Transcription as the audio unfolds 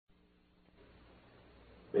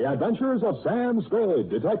The Adventures of Sam Spade,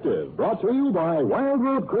 Detective, brought to you by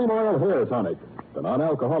Wildroot Cream Oil Hair Tonic, the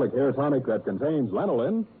non-alcoholic hair tonic that contains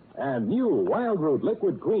lanolin, and new Wildroot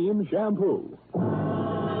Liquid Cream Shampoo.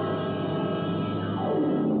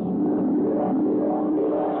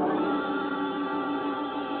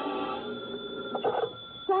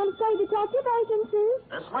 Sam Spade, Detective Agency.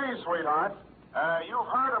 It's me, sweetheart. You've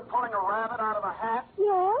heard of pulling a rabbit out of a hat?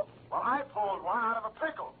 Yes? Well, I pulled one out of a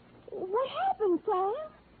pickle. What happened, Sam?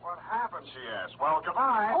 What happened, she asked. Well,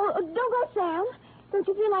 goodbye. Oh, don't go, Sam. Don't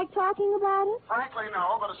you feel like talking about it? Frankly,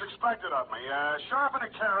 no, but it's expected of me. Sharpen a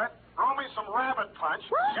carrot, roll me some rabbit punch,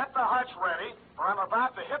 get the hutch ready, for I'm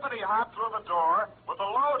about to hippity-hop through the door with the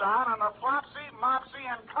lowdown on the Flopsy, Mopsy,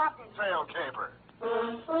 and Cottontail caper.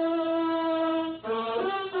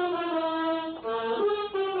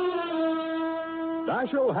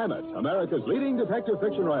 Dashiell Hammett, America's leading detective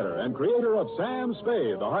fiction writer and creator of Sam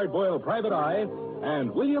Spade, the hard-boiled private eye,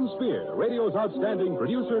 and William Spear, radio's outstanding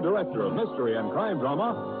producer-director of mystery and crime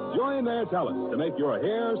drama, join their talents to make your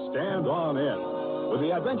hair stand on end with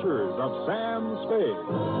the Adventures of Sam Spade.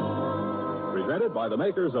 Presented by the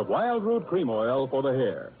makers of Wildroot Cream Oil for the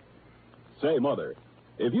hair. Say, Mother,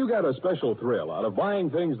 if you get a special thrill out of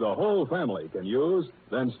buying things the whole family can use,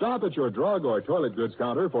 then stop at your drug or toilet goods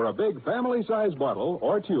counter for a big family-sized bottle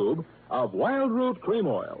or tube of Wildroot Cream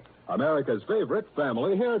Oil, America's favorite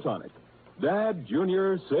family hair tonic. Dad,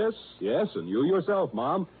 Junior, Sis, yes, and you yourself,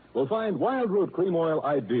 Mom, will find Wildroot Cream Oil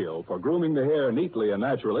ideal for grooming the hair neatly and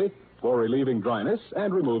naturally, for relieving dryness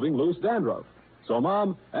and removing loose dandruff. So,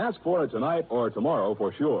 Mom, ask for it tonight or tomorrow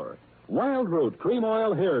for sure. Wildroot Cream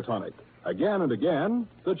Oil Hair Tonic. Again and again,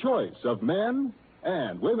 the choice of men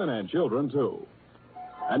and women and children, too.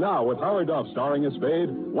 And now, with Howard Duff starring as Spade,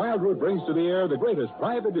 Wildroot brings to the air the greatest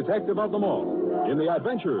private detective of them all in the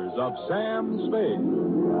Adventures of Sam Spade.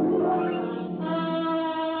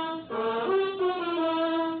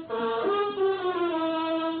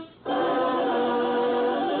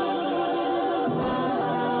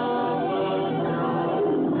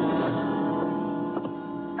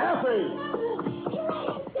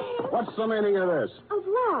 What's the meaning of this? Of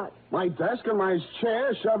what? My desk and my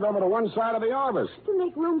chair shoved over to one side of the office. To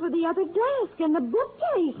make room for the other desk and the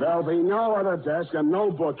bookcase. There'll be no other desk and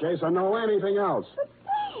no bookcase and no anything else. But,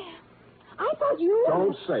 Sam, I thought you...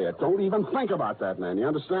 Don't say it. Don't even think about that, man. You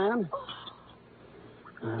understand?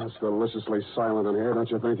 It's deliciously silent in here, don't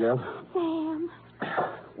you think, Eth? Sam,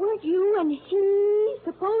 weren't you and he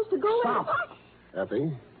supposed to go... Stop!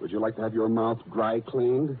 Effie, would you like to have your mouth dry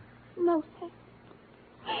cleaned? No, Sam.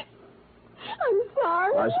 I'm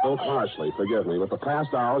sorry. I spoke harshly, forgive me, but the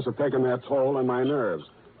past hours have taken their toll on my nerves.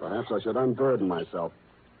 Perhaps I should unburden myself.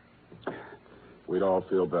 We'd all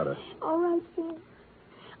feel better. All right, Sam.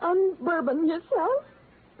 Unburden yourself.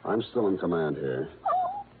 I'm still in command here.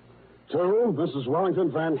 Oh. To Mrs.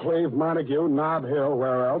 Wellington Van Cleve Montague, Nob Hill,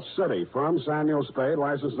 where else? City. From Samuel Spade,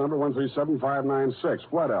 license number 137596.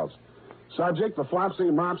 What else? Subject, the Flopsy,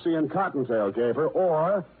 Mopsy, and Cottontail caper,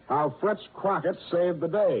 or how Fritz Crockett saved the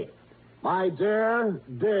day. My dear,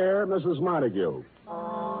 dear Mrs. Montague.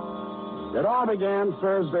 It all began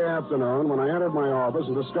Thursday afternoon when I entered my office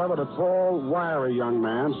and discovered a tall, wiry young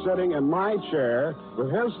man sitting in my chair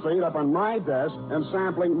with his feet up on my desk and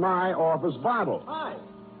sampling my office bottle. Hi.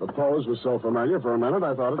 The pose was so familiar for a minute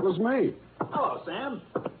I thought it was me. Hello, Sam.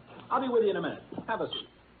 I'll be with you in a minute. Have a seat.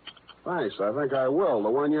 Thanks, I think I will. The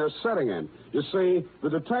one you're sitting in. You see, the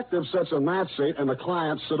detective sits in that seat and the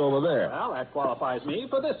clients sit over there. Well, that qualifies me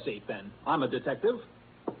for this seat, then. I'm a detective.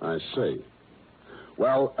 I see.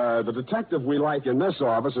 Well, the detective we like in this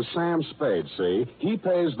office is Sam Spade, see? He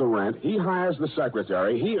pays the rent, he hires the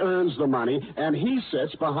secretary, he earns the money, and he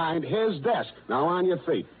sits behind his desk. Now, on your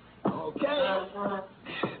feet. Okay.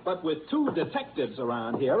 But with two detectives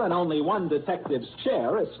around here and only one detective's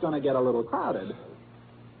chair, it's going to get a little crowded.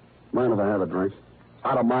 Mind if I have a drink?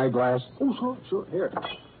 Out of my glass? Oh, sure. Here.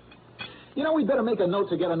 You know, we'd better make a note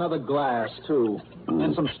to get another glass, too.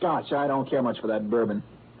 And some scotch. I don't care much for that bourbon.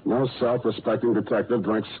 No self-respecting detective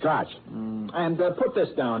drinks scotch. And put this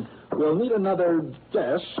down. We'll need another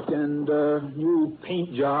desk and new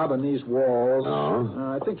paint job on these walls.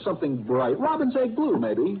 Oh? I think something bright. Robin's egg blue,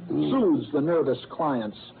 maybe. Soothes the nervous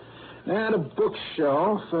clients. And a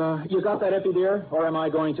bookshelf. You got that, Effie, dear? Or am I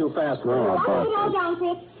going too fast? No, Write it all down,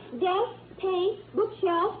 Fritz. Desk, paint,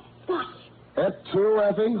 bookshelf, scotch. That too,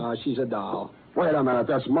 Effie? She's a doll. Wait a minute,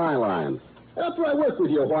 that's my line. After I work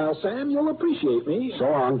with you a while, Sam, you'll appreciate me. So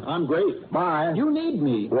long. I'm great. Bye. You need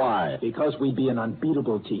me. Why? Because we'd be an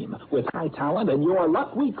unbeatable team with high talent and your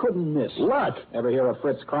luck we couldn't miss. Luck? Ever hear of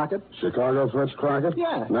Fritz Crockett? Chicago Fritz Crockett?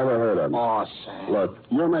 Yeah. Never heard of him. Oh, Sam. Look,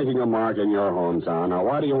 you're making a mark in your hometown. Now,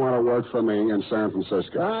 why do you want to work for me in San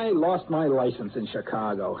Francisco? I lost my license in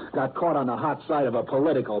Chicago. Got caught on the hot side of a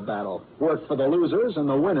political battle. Worked for the losers, and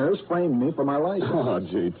the winners framed me for my license. Oh,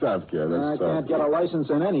 gee, tough kid. I That's tough. can't get a license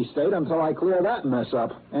in any state until I clear that mess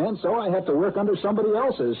up. And so I have to work under somebody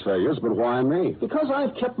else's. Figures, but why me? Because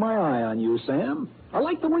I've kept my eye on you, Sam. I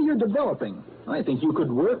like the way you're developing. I think you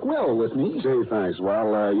could work well with me. Gee, thanks.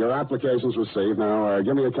 Well, your application's received. Now,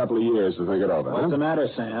 give me a couple of years to think it over. What's the matter,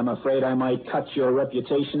 Sam? Afraid I might cut your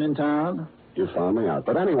reputation in town? You found me out.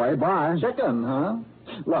 But anyway, bye. Chicken, huh?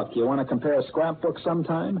 Look, you want to compare a scrapbook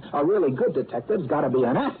sometime? A really good detective's got to be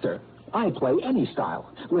an actor. I play any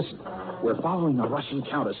style. Listen, we're following a Russian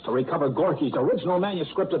countess to recover Gorky's original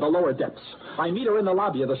manuscript of the lower depths. I meet her in the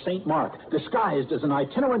lobby of the St. Mark, disguised as an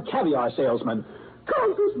itinerant caviar salesman.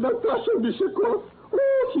 Countess Natasha Bishakov.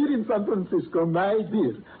 Oh, here in San Francisco, my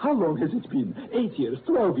dear. How long has it been? 8 years,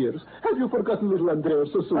 12 years. Have you forgotten little Andrea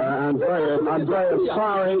so soon? Andrea,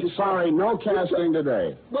 sorry, no casting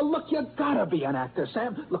today. Well, look, you gotta be an actor,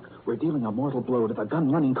 Sam. Look, we're dealing a mortal blow to the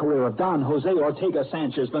gun-running career of Don Jose Ortega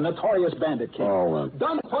Sanchez, the notorious bandit king.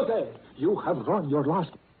 Don Jose, you have run your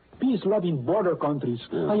last peace-loving border countries.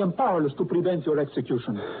 Yeah. I am powerless to prevent your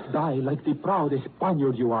execution. Die like the proud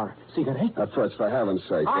Spaniard you are. Cigarette? Fritz, for heaven's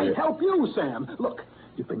sake. I help you, Sam. Look,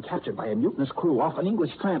 you've been captured by a mutinous crew off an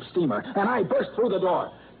English tramp steamer, and I burst through the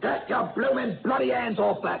door. Get your bloomin' bloody hands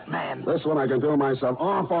off that man. This one I can do myself.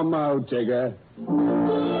 Off a mode, Tigger.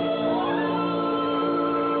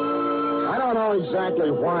 I don't know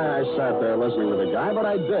exactly why I sat there listening to the guy, but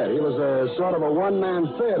I did. He was a sort of a one-man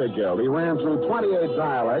theater guild. He ran through 28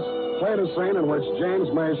 dialects, played a scene in which James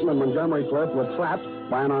Mason and Montgomery Clift were trapped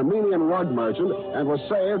by an Armenian rug merchant and was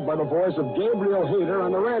saved by the voice of Gabriel Heater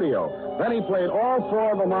on the radio. Then he played all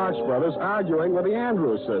four of the Marx Brothers arguing with the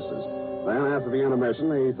Andrews sisters. Then, after the intermission,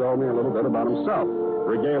 he told me a little bit about himself,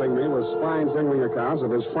 regaling me with spine-tingling accounts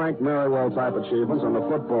of his Frank Merriwell-type achievements on the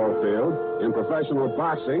football field, in professional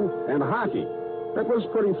boxing, and hockey. It was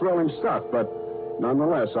pretty thrilling stuff, but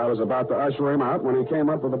nonetheless, I was about to usher him out when he came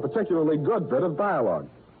up with a particularly good bit of dialogue.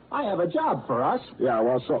 I have a job for us. Yeah,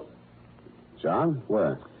 well, so... John,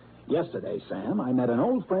 where? Yesterday, Sam, I met an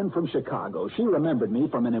old friend from Chicago. She remembered me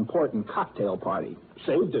from an important cocktail party.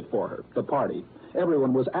 Saved it for her, the party.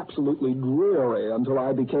 Everyone was absolutely dreary until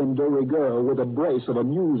I became de rigueur with a brace of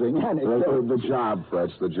amusing anecdotes. The job,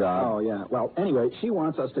 Fritz, the job. Oh, yeah. Well, anyway, she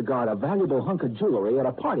wants us to guard a valuable hunk of jewelry at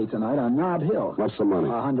a party tonight on Nob Hill. What's the money?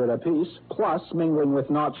 $100 apiece, plus mingling with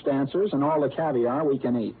nautch dancers and all the caviar we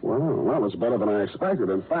can eat. Well, that was better than I expected.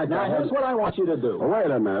 In fact, Now, here's what I want you to do. Oh,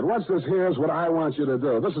 wait a minute. What's this here's what I want you to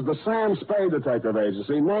do? This is the Sam Spade Detective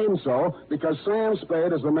Agency, named so because Sam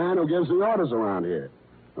Spade is the man who gives the orders around here.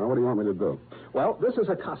 Now, what do you want me to do? Well, this is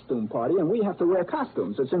a costume party, and we have to wear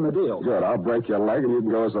costumes. It's in the deal. Good. I'll break your leg, and you can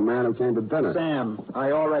go as the man who came to dinner. Sam,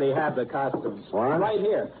 I already have the costumes. What? Right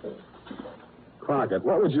here. Crockett,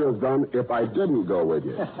 what would you have done if I didn't go with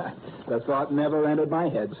you? The thought never entered my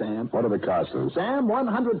head, Sam. What are the costumes? Sam,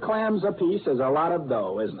 100 clams apiece is a lot of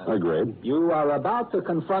dough, isn't it? Agreed. You are about to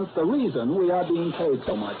confront the reason we are being paid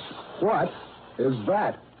so much. What is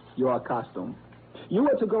that? Your costume. You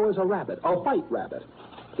are to go as a rabbit, a white rabbit.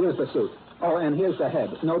 Here's the suit. Oh, and here's the head.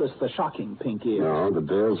 Notice the shocking pink ears. No, the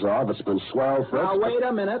deal's off. It's been swell, Fritz. Now, wait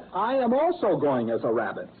a minute. I am also going as a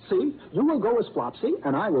rabbit. See? You will go as Flopsy,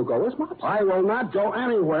 and I will go as Mopsy. I will not go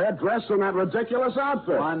anywhere dressed in that ridiculous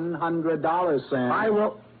outfit. $100, Sam. I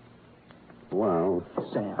will... Well...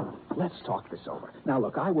 Sam, let's talk this over. Now,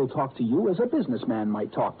 look, I will talk to you as a businessman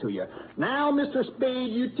might talk to you. Now, Mr.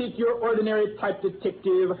 Spade, you take your ordinary type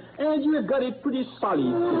detective, and you have got it pretty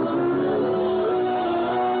solid.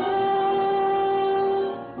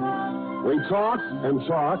 We talked and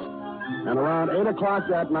talked, and around 8 o'clock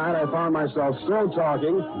that night, I found myself still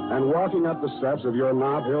talking and walking up the steps of your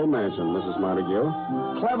Nob Hill mansion, Mrs.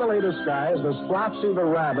 Montague, cleverly disguised as Flopsy the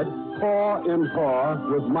rabbit, paw in paw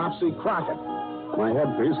with Mopsy Crockett. My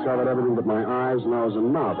headpiece covered everything but my eyes, nose,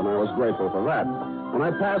 and mouth, and I was grateful for that. When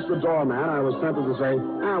I passed the doorman, I was tempted to say,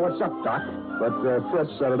 what's up, Doc? But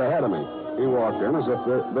Fritz said it ahead of me. He walked in as if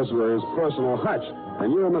this were his personal hutch,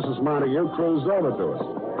 and you, Mrs. Montague, cruised over to us.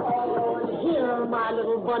 Here, my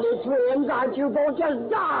little bunny twins, aren't you both just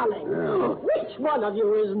darling? Yeah. Which one of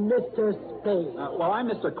you is Mr. Spade? Well, I'm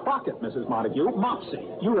Mr. Crockett, Mrs. Montague. Mopsy.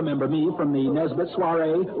 You remember me from the Nesbit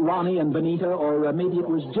soiree, Ronnie and Benita, or maybe it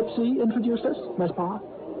was Gypsy introduced us, n'est-ce pas?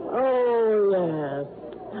 Oh, yes.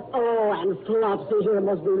 Oh, and Flopsy here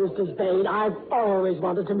must be Mr. Spade. I've always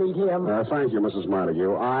wanted to meet him. Thank you, Mrs.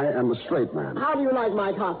 Montague. I am the straight man. How do you like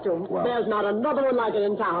my costume? Well, there's not another one like it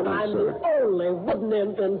in town. Thanks, I'm the only wooden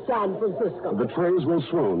imp in San Francisco. The trees will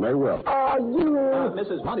swoon. They will. Oh, you...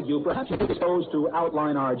 Mrs. Montague, perhaps you'd be supposed to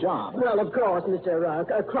outline our job. Well, of course, Mr.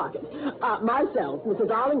 Crockett. Myself, Mrs.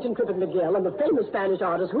 Arlington Crippen McGill, and the famous Spanish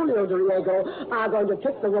artist Julio Doriego are going to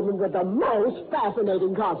pick the woman with the most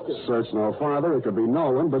fascinating costume. Search no farther. It could be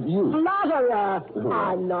no one but you. Flatterer!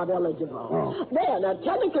 I'm not eligible. Oh. Then, at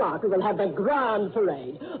 10 o'clock, we will have the grand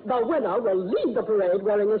parade. The winner will lead the parade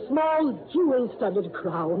wearing a small jewel-studded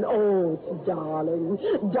crown. Oh, it's darling.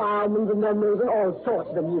 Diamonds and emeralds and all sorts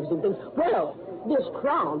of amusing things. Well, this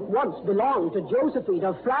crown once belonged to Josephine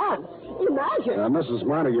of France. Imagine. Mrs.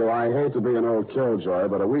 Montague, I hate to be an old killjoy,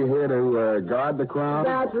 but are we here to guard the crown?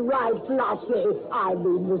 That's right, Flopsy. I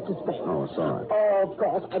mean, Mr. Spade. Oh, it's all right. Oh, of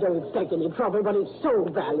course, I don't expect any trouble, but it's so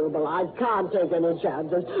valuable, I can't take any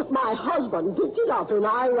chances. My husband picked it up in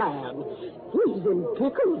Iran. He's in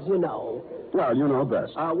pickles, you know. Well, you know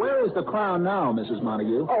best. Where is the crown now, Mrs.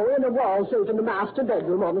 Montague? Oh, in a wall safe in the master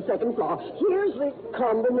bedroom on the second floor. Here's the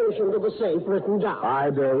combination to the safe written down.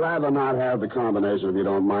 I'd rather not have the combination, if you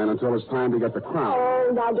don't mind, until it's time to get the crown.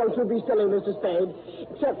 Oh, now don't you be silly, Mr. Spade.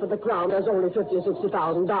 Except for the crown, there's only $50,000 or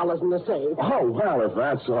 $60,000 in the safe. Oh, well, if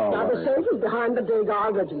that's all Now, the right. safe is behind the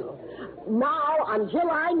Degas original. Now,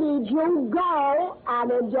 until I need you, go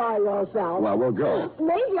and enjoy yourself. Well, we'll go.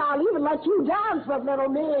 Maybe I'll even let you dance with little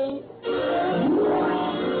me.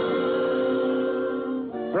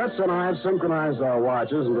 Fritz and I had synchronized our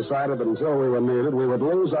watches and decided that until we were needed, we would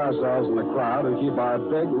lose ourselves in the crowd and keep our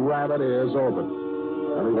big rabbit ears open.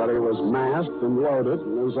 Everybody was masked and loaded,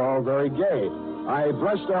 and it was all very gay. I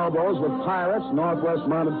brushed elbows with pirates, Northwest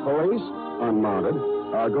Mounted Police, unmounted,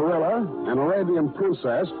 a gorilla, an Arabian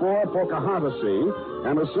princess, 4 Pocahontas,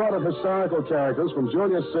 and a sort of historical characters from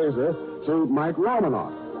Julius Caesar to Mike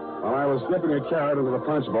Romanoff. While I was dipping a carrot into the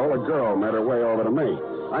punch bowl, a girl made her way over to me.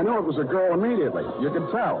 I knew it was a girl immediately. You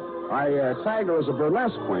could tell. I tagged her as a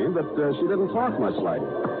burlesque queen, but she didn't talk much like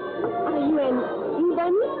it. Are you an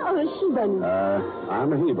he-bunny or a she-bunny?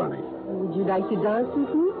 I'm a he-bunny. Would you like to dance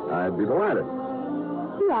with me? I'd be delighted.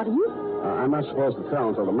 Who are you? I'm not supposed to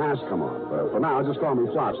tell until the mask come off. For now, just call me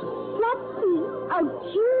Flopsy. Flopsy. How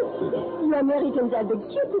cute. You Americans have the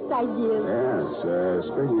cutest ideas. Yes.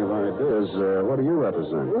 Speaking of ideas, what do you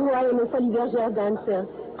represent? Oh, I am a Folie Bergère dancer.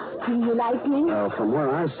 Do you like me? From where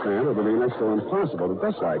I stand, it would be next to impossible to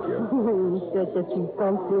dislike you. Such a sweet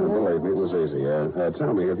compliment. Believe me, it was easy.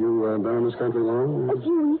 Tell me, have you been in this country long? A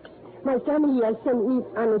few weeks. My family has sent me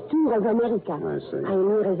on a tour of America. I see. I am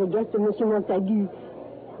here as a guest of Monsieur Montague.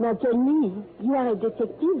 Now tell me, you are a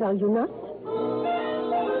detective, are you not?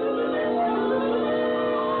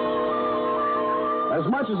 As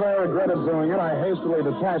much as I regretted doing it, I hastily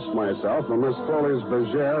detached myself from Miss Foley's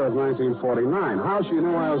Bergère of 1949. How she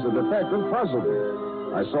knew I was a detective puzzled me.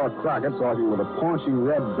 I saw Crockett talking with a paunchy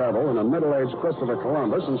red devil and a middle-aged Christopher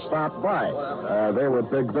Columbus and stopped by. They were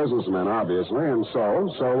big businessmen, obviously, and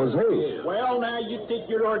so was he. Well, now, you take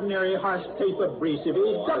your ordinary horse tape abrasive.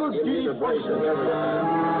 Double duty poison.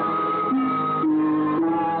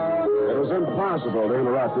 It was impossible to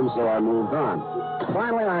interrupt him, so I moved on.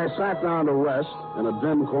 Finally, I sat down to rest in a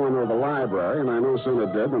dim corner of the library, and I no sooner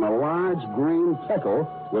did than a large green pickle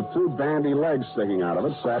with 2 bandy legs sticking out of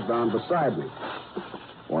it sat down beside me.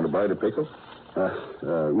 Want to buy the pickle?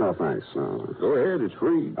 No, thanks. No. Go ahead, it's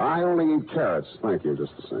free. I only eat carrots. Thank you,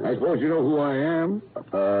 just the same. I suppose you know who I am?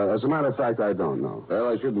 As a matter of fact, I don't know. Well,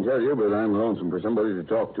 I shouldn't tell you, but I'm lonesome for somebody to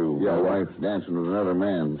talk to. Yeah, My well- wife's dancing with another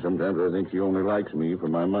man. Sometimes I think she only likes me for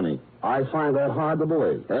my money. I find that hard to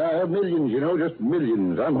believe. I have millions, you know, just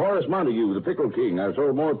millions. I'm Horace Montague, the Pickle King. I've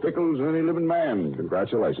sold more pickles than any living man.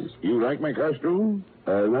 Congratulations. You like my costume?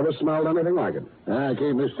 Never smelled anything like it. I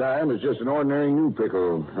came this time. It's just an ordinary new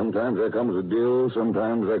pickle. Sometimes I come as a dill,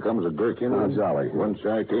 sometimes I come as a gherkin. Oh, jolly. Once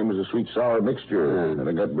I came as a sweet-sour mixture, Yeah. and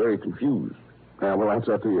I got very confused. Well, that's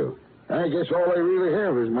up to you. I guess all I really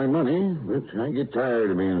have is my money, but I get tired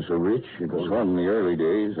of being so rich. It was fun in the early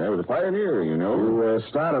days. I was a pioneer, you know. You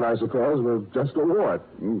started, I suppose, with just a wart.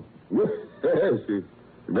 Yes,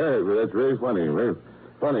 that's very funny. Very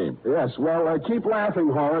funny. Yes, well, keep laughing,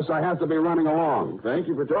 Horace. I have to be running along. Thank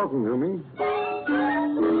you for talking to me.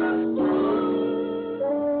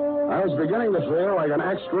 I was beginning to feel like an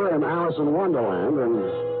extra in Alice in Wonderland and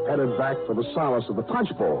headed back for the solace of the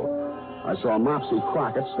punch bowl. I saw Mopsy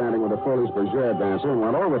Crockett standing with a Foley's Bergère dancer and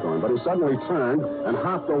went over to him, but he suddenly turned and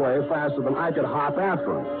hopped away faster than I could hop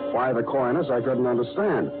after him. Why the coyness, I couldn't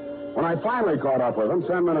understand. When I finally caught up with him,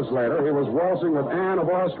 10 minutes later, he was waltzing with Anne of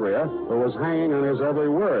Austria, who was hanging on his every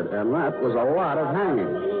word, and that was a lot of hanging.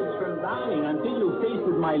 Darling, until you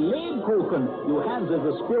tasted my Lebkuchen, you had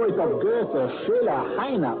the spirit of Goethe, Schiller,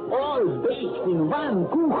 Heine, all baked in one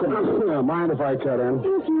Kuchen. Mind if I cut in?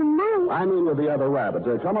 If you know. I mean with the other rabbit.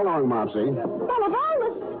 Come along, Mopsy.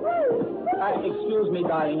 Excuse me,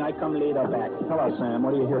 darling, I come later back. Hello, Sam.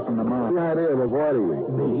 What do you hear from the mom? The idea of avoiding me.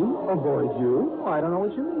 Me? Avoid you? I don't know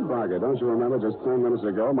what you mean. Crockett, don't you remember just 10 minutes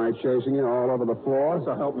ago my chasing you all over the floor?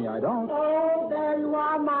 So help me, I don't. Oh, there you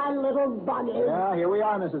are, my little bunny. Yeah, here we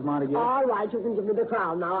are, Mrs. Montague. All right, you can give me the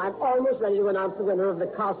crown now. I'm almost ready to announce the winner of the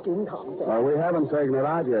costume contest. We haven't taken it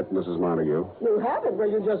out yet, Mrs. Montague. You haven't? Well,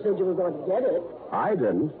 you just said you were going to get it. I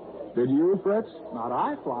didn't. Did you, Fritz? Not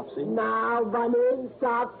I, Flopsy. Now, Bunny,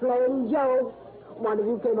 stop playing jokes. One of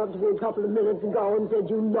you came up to me a couple of minutes ago and said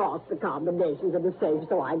you lost the combinations of the safe,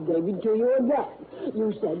 so I gave it to you again.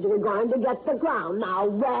 You said you were going to get the crown. Now,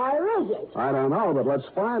 where is it? I don't know, but let's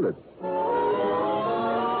find it.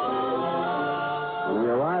 When we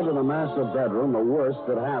arrived in the master bedroom, the worst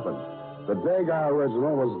had happened. The Degas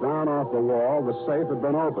original was down off the wall. The safe had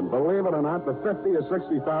been opened. Believe it or not, the $50,000 or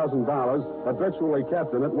 $60,000 habitually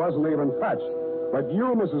kept in it wasn't even touched. But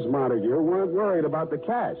you, Mrs. Montague, weren't worried about the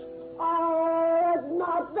cash. Oh, it's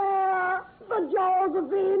not there. The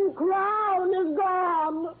Josephine crown is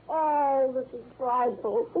gone. Oh, this is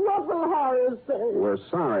frightful. What will Horace say? We're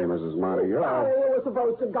sorry, Mrs. Montague. Sorry, you were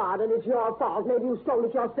supposed to guard, and it's your fault. Maybe you stole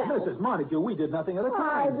it yourself. Mrs. Montague, we did nothing at the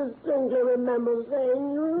I time. distinctly remember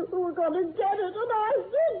saying you were going to get it, and I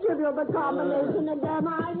did give you the combination again.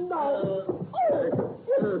 I know. Oh,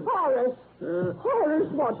 it's Horace.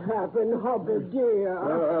 Horace, what happened, hubby dear?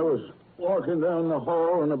 I was walking down the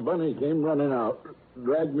hall, and a bunny came running out.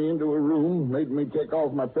 Dragged me into a room, made me take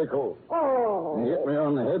off my pickle. Oh. He hit me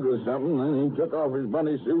on the head with something, then he took off his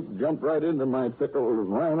bunny suit, jumped right into my pickle, and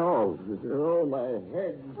ran off. Oh, my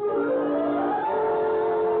head.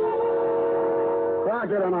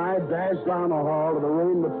 Crockett and I dashed down the hall to the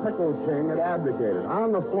room the Pickle King had abdicated.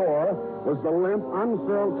 On the floor was the limp,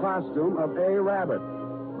 unfilled costume of A. Rabbit.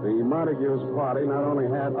 The Montague's party not only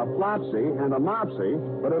had a Flopsy and a Mopsy,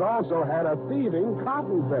 but it also had a thieving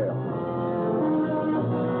Cottontail.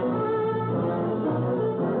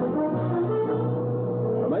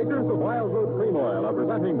 Makers of Wild Root Cream Oil are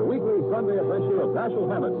presenting the weekly Sunday adventure of Dashiell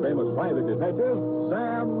Hammett's famous private detective,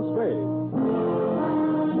 Sam Spade.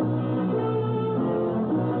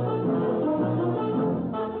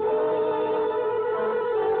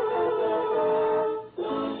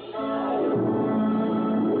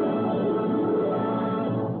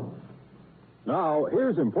 Now,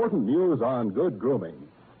 here's important news on good grooming.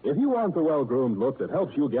 If you want the well-groomed look that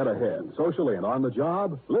helps you get ahead, socially and on the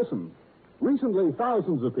job, listen. Recently,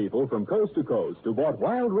 thousands of people from coast to coast who bought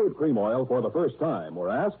Wild Root Cream Oil for the first time were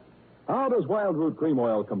asked, how does Wild Root Cream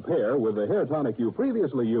Oil compare with the hair tonic you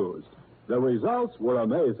previously used? The results were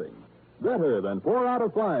amazing. Better than 4 out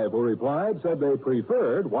of 5 who replied said they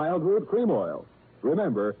preferred Wild Root Cream Oil.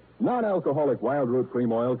 Remember, non-alcoholic Wild Root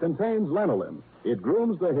Cream Oil contains lanolin. It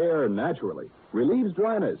grooms the hair naturally, relieves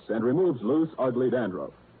dryness, and removes loose, ugly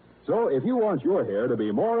dandruff. So if you want your hair to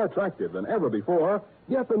be more attractive than ever before,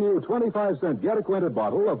 get the new 25-cent get-acquainted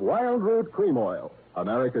bottle of Wild Root Cream Oil,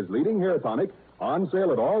 America's leading hair tonic, on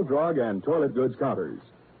sale at all drug and toilet goods counters.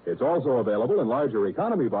 It's also available in larger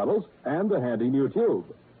economy bottles and the handy new tube.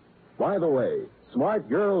 By the way, smart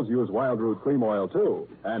girls use Wild Root Cream Oil, too,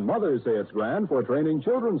 and mothers say it's grand for training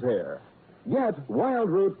children's hair. Get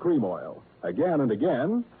Wild Root Cream Oil. Again and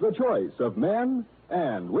again, the choice of men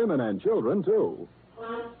and women and children, too.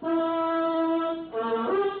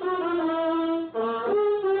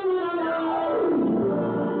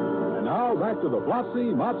 And now back to the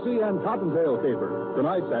Flopsy, Mopsy, and Cottontail caper.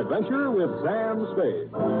 Tonight's adventure with Sam Spade.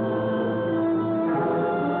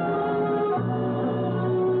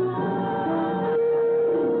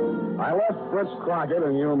 I left Fritz Crockett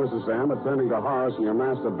and you, Mrs. M, attending to Horace in your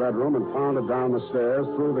master bedroom and pounded down the stairs,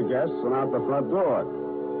 through the guests, and out the front door.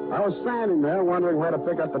 I was standing there wondering where to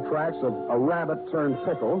pick up the tracks of a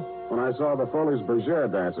rabbit-turned-pickle when I saw the Foley's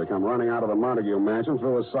Bergère dancer come running out of the Montague mansion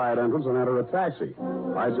through a side entrance and enter a taxi.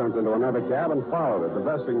 I jumped into another cab and followed her,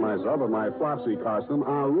 divesting myself of my Flopsy costume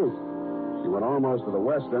en route. She went almost to the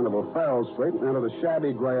west end of O'Farrell Street and entered a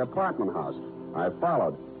shabby gray apartment house. I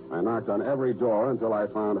followed. I knocked on every door until I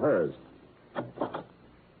found hers.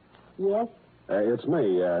 Yes? It's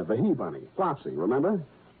me, the he-bunny, Flopsy, remember?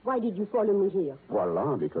 Why did you follow me here?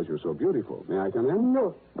 Voila, because you're so beautiful. May I come in?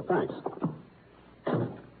 No. Thanks.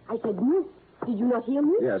 I said no. Did you not hear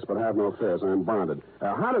me? Yes, but have no fears. I'm bonded.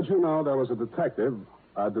 How did you know there was a detective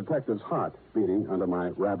A detective's heart beating under my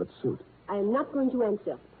rabbit suit. I am not going to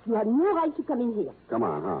answer. You have no right to come in here. Come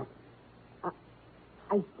on, huh?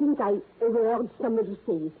 I think I overheard somebody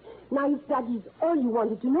say it. Now, if that is all you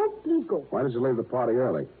wanted to know, please go. Why did you leave the party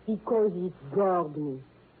early? Because it bored me.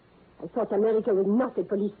 I thought America was not a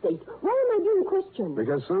police state. Why am I being questioned?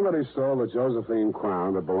 Because somebody stole the Josephine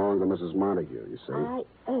crown that belonged to Mrs. Montague, you see. I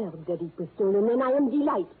heard that it was stolen, and I am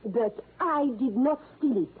delighted. But I did not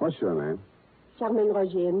steal it. What's your name? Charmaine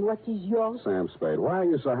Roger, and what is yours? Sam Spade. Why are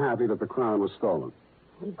you so happy that the crown was stolen?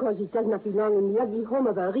 Because it does not belong in the ugly home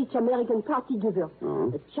of a rich American party giver.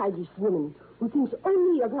 Oh? A childish woman who thinks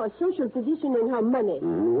only of her social position and her money.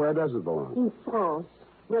 Where does it belong? In France,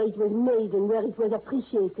 where it was made and where it was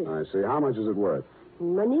appreciated. I see. How much is it worth?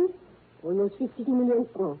 In money, almost 50 million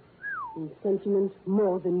francs. In sentiment,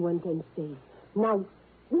 more than one can say. Now,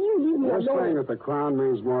 will you leave me You're alone? saying that the crown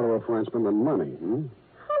means more to a Frenchman than money, hmm?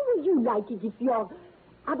 How would you like it if your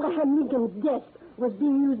Abraham Lincoln's desk was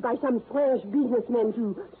being used by some French businessman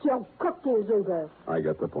to serve cocktails over? I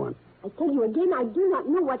get the point. I tell you again, I do not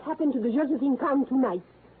know what happened to the Josephine crown tonight.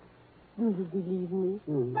 Do you believe me?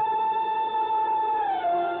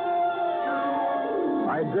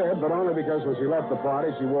 I did, but only because when she left the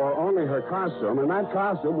party, she wore only her costume, and that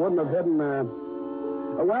costume wouldn't have hidden,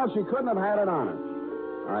 well, she couldn't have had it on her.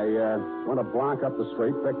 I went a block up the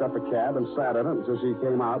street, picked up a cab, and sat in it until she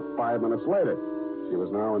came out 5 minutes later. She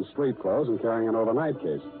was now in street clothes and carrying an overnight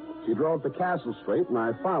case. She drove to Castle Street, and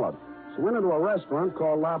I followed. She went into a restaurant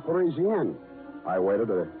called La Parisienne. I waited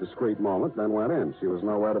a discreet moment, then went in. She was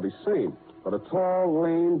nowhere to be seen. But a tall,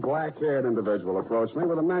 lean, black-haired individual approached me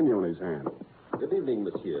with a menu in his hand. Good evening,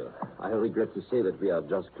 monsieur. I regret to say that we are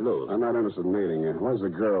just closed. I'm not interested in meeting you. Where's the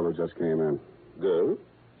girl who just came in? Girl?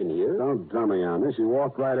 In here? Don't dummy on me. She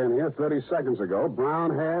walked right in here 30 seconds ago.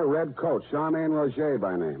 Brown hair, red coat. Charmaine Roger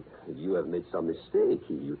by name. You have made some mistake.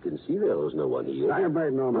 You can see there was no one here. I have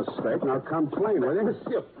made no mistake. Now come clean, will you?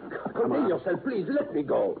 Monsieur, contain yourself, please. Let me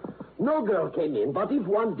go. No girl came in, but if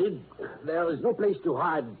one did, there is no place to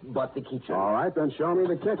hide but the kitchen. All right, then show me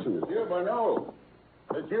the kitchen. Monsieur Bonneau.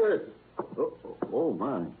 Monsieur. Oh,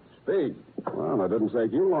 my. Spade. Well, it didn't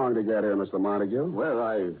take you long to get here, Mr. Montague. Well,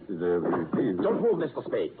 Don't move, Mr.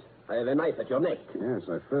 Spade. I have a knife at your neck. Yes,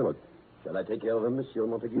 I feel it. Shall I take care of him, Monsieur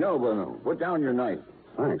Montague? No, Bonneau. Put down your knife.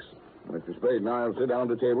 Thanks. Mr. Spade and I'll sit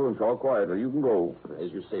down at the table and talk quietly. You can go.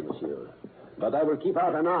 As you say, monsieur. But I will keep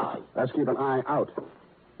out an eye. Let's keep an eye out.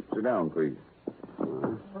 Sit down, please.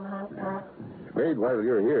 Spade, while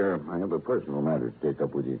you're here, I have a personal matter to take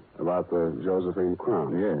up with you. About the Josephine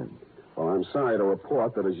crown? Yeah. Well, I'm sorry to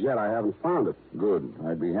report that as yet I haven't found it. Good.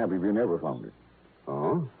 I'd be happy if you never found it.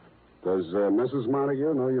 Oh? Does Mrs.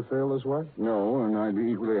 Montague know you feel this way? No, and I'd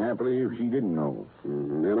be equally happy if she didn't know.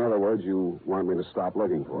 Mm-hmm. In other words, you want me to stop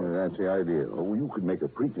looking for it? That's the idea. Oh, you could make a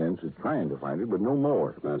pretense of trying to find it, but no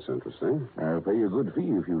more. That's interesting. I'll pay you a good fee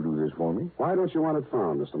if you do this for me. Why don't you want it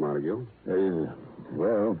found, Mr. Montague?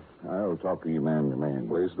 Well, I'll talk to you man to man.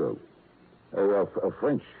 Please do. A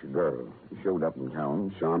French girl showed up in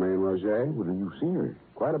town. Charmaine Roger? Well, have you seen her?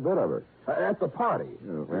 Quite a bit of her. At the party.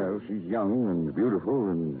 Well, she's young and beautiful,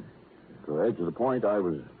 and to the point I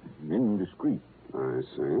was indiscreet. I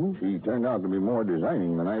see. She turned out to be more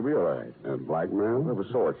designing than I realized. A blackmail? Of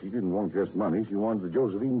a sort. She didn't want just money. She wanted the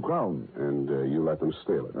Josephine crown. And you let them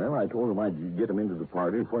steal it? Well, I told them I'd get them into the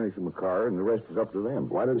party, furnish them a car, and the rest is up to them.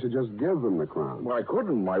 Why didn't you just give them the crown? Well, I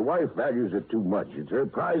couldn't. My wife values it too much. It's her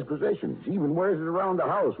prized possession. She even wears it around the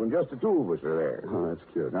house when just the two of us are there. Oh, that's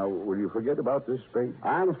cute. Now, will you forget about this, Spade?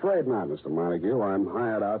 I'm afraid not, Mr. Montague. I'm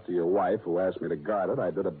hired out to your wife, who asked me to guard it.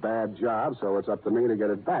 I did a bad job, so it's up to me to get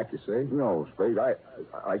it back, you see. No, Spade,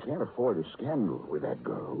 I can't afford a scandal with that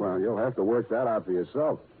girl. Well, you'll have to work that out for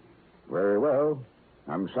yourself. Very well.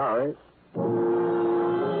 I'm sorry.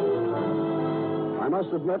 I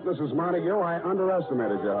must admit, Mrs. Montague, I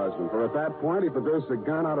underestimated your husband, for at that point he produced a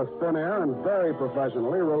gun out of thin air and very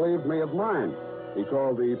professionally relieved me of mine. He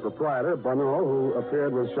called the proprietor, Bonneau, who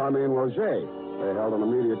appeared with Charmaine Roger. They held an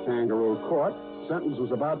immediate kangaroo court. Sentence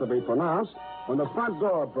was about to be pronounced when the front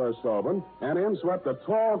door burst open, and in swept a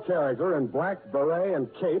tall character in black beret and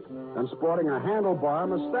cape and sporting a handlebar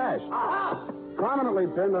mustache. Prominently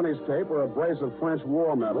pinned on his cape were a brace of French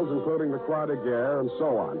war medals, including the Croix de Guerre and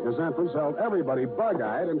so on. His entrance held everybody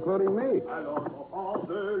bug-eyed, including me.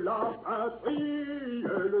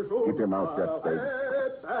 Keep your mouth shut, Spade.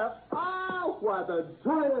 What a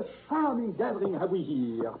joyous, charming gathering have we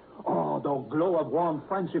here. Oh, the glow of warm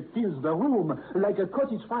friendship fills the room like a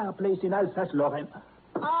cottage fireplace in Alsace-Lorraine.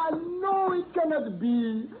 Ah, no, it cannot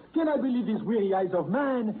be. Can I believe these weary eyes of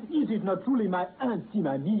mine? Is it not truly my intime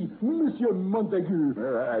ami, Monsieur Montague?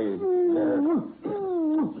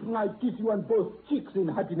 I kiss you on both cheeks in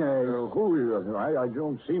happiness. Who is it? I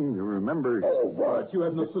don't seem to remember. Oh, what? You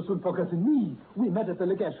have not so soon forgotten me. We met at the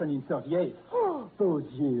legation in 38. Those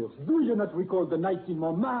years. Do you not recall the nights in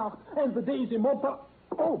Montmartre and the days in Montmartre?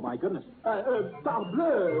 Oh, my goodness.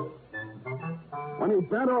 Parbleu. When he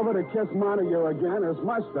bent over to kiss Montague again, his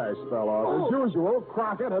mustache fell off. As usual,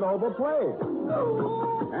 Crockett had overplayed.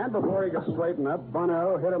 And before he could straighten up,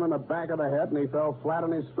 Bonneau hit him in the back of the head, and he fell flat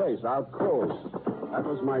on his face, out cold. That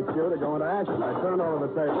was my cue to go into action. I turned over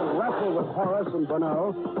the table and wrestled with Horace and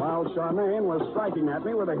Bonneau, while Charmaine was striking at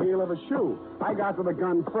me with the heel of a shoe. I got to the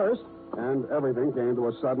gun first, and everything came to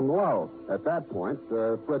a sudden lull. At that point,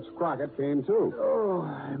 Fritz Crockett came too. Oh,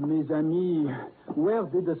 mes amis, where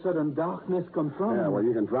did the sudden darkness come from? Yeah, well,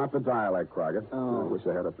 you can drop the dialect, Crockett. Oh. I wish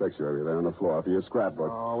I had a picture of you there on the floor for your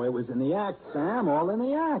scrapbook. Oh, it was in the act, Sam, all in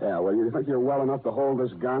the act. Yeah, well, you think you're well enough to hold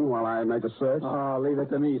this gun while I make a search? Oh, leave it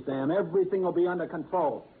to me, Sam. Everything will be under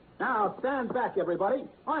control. Now, stand back, everybody.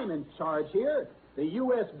 I'm in charge here. The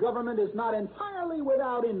U.S. government is not entirely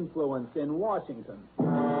without influence in Washington.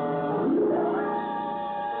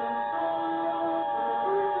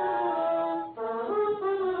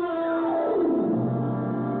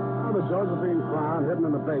 The Josephine Crown hidden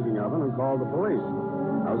in the baking oven and called the police.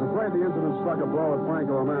 I was afraid the incident struck a blow at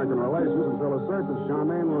Franco-American relations until a search of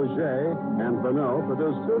Charmaine Rouget and Bonneau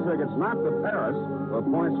produced 2 tickets not to Paris or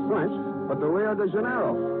Pointe French, but to Rio de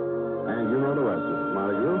Janeiro. And you know the rest, Mrs.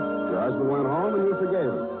 Montague. Your husband went home and you forgave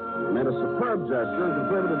him. You made a superb gesture and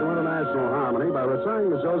contributed to international harmony by returning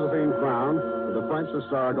the Josephine Crown to the French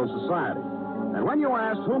Historical Society. And when you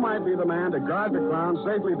asked who might be the man to guard the crown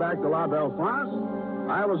safely back to La Belle France,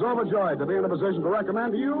 I was overjoyed to be in a position to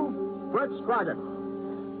recommend to you Fritz Crockett.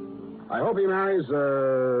 I hope he marries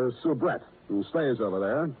Soubrette and stays over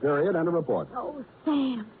there. Period. End of report. Oh,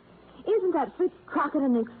 Sam, isn't that Fritz Crockett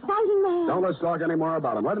an exciting man? Don't let's talk any more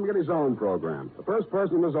about him. Let him get his own program. The first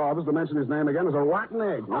person in this office to mention his name again is a rotten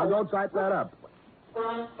egg. Now go type that up.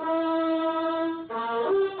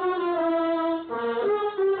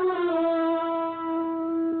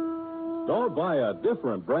 Don't buy a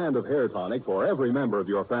different brand of hair tonic for every member of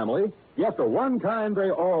your family. Get the one kind they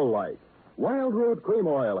all like. Wild Root Cream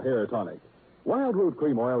Oil Hair Tonic. Wild Root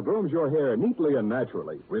Cream Oil grooms your hair neatly and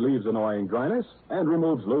naturally, relieves annoying dryness, and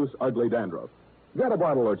removes loose, ugly dandruff. Get a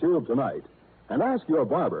bottle or tube tonight. And ask your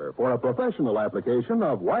barber for a professional application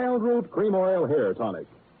of Wild Root Cream Oil Hair Tonic.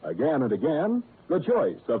 Again and again, the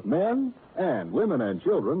choice of men and women and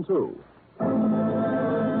children, too.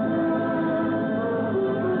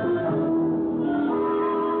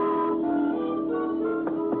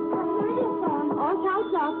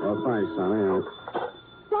 Oh, thanks, Sonny.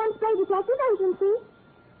 Sam Spade Detective Agency.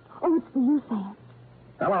 Oh, it's for you, Sam.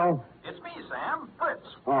 Hello. It's me, Sam. Fritz.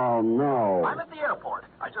 Oh, no. I'm at the airport.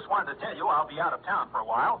 I just wanted to tell you I'll be out of town for a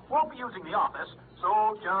while. Won't be using the office,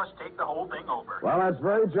 so just take the whole thing over. Well, that's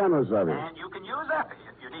very generous of you. And you can use Effie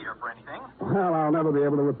if you need her for anything. Well, I'll never be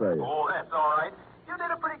able to repay you. Oh, that's all right. You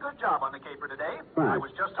did a pretty good job on the caper today. Thanks. I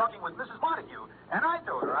was just talking with Mrs. Montague, and I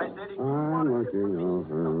told her, I said... I'm looking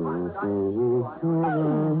over. You're not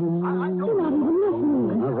even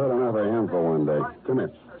listening. I've had enough of him for one day. Come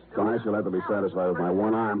here. Tonight you'll have to be satisfied with my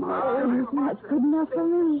one arm. Oh, that's good enough for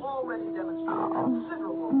me. Already demonstrated Oh.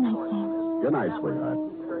 considerable... Good night, Sam. Good night, sweetheart.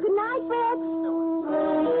 Good night, Fritz.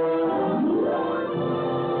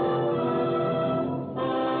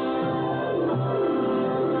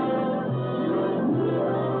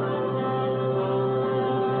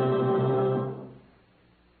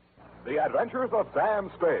 The Adventures of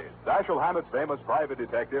Sam Spade, Dashiell Hammett's famous private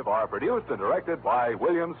detective, are produced and directed by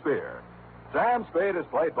William Spear. Sam Spade is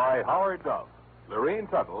played by Howard Duff. Lorene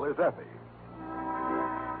Tuttle is Effie.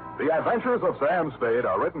 The Adventures of Sam Spade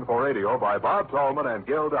are written for radio by Bob Tallman and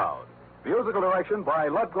Gil Dowd. Musical direction by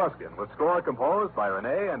Lud Gluskin, with score composed by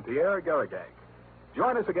Renee and Pierre Garrigank.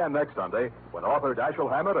 Join us again next Sunday when author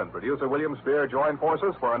Dashiell Hammett and producer William Spear join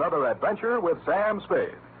forces for another adventure with Sam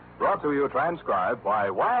Spade. Brought to you transcribed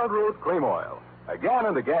by Wild Root Cream Oil. Again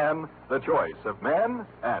and again, the choice of men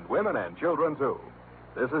and women and children, too.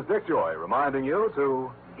 This is Dick Joy reminding you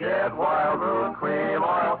to... Get Wild Root Cream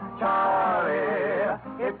Oil, Charlie.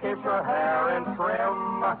 It keeps your hair in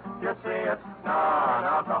trim. You see, it's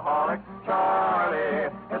non-alcoholic, Charlie.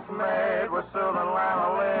 It's made with soothing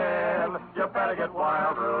lanolin. You better get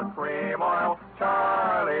Wild Root Cream Oil,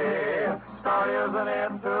 Charlie. Start using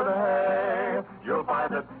it today. You'll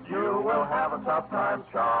find that you will have a tough time,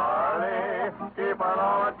 Charlie. Keeping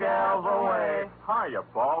all the gals away. Hiya,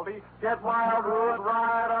 Baldy. Get Wild Root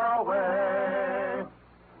right away.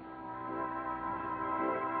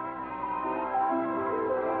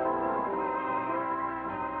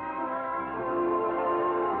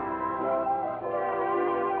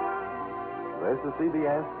 This is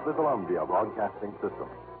CBS, the Columbia Broadcasting System.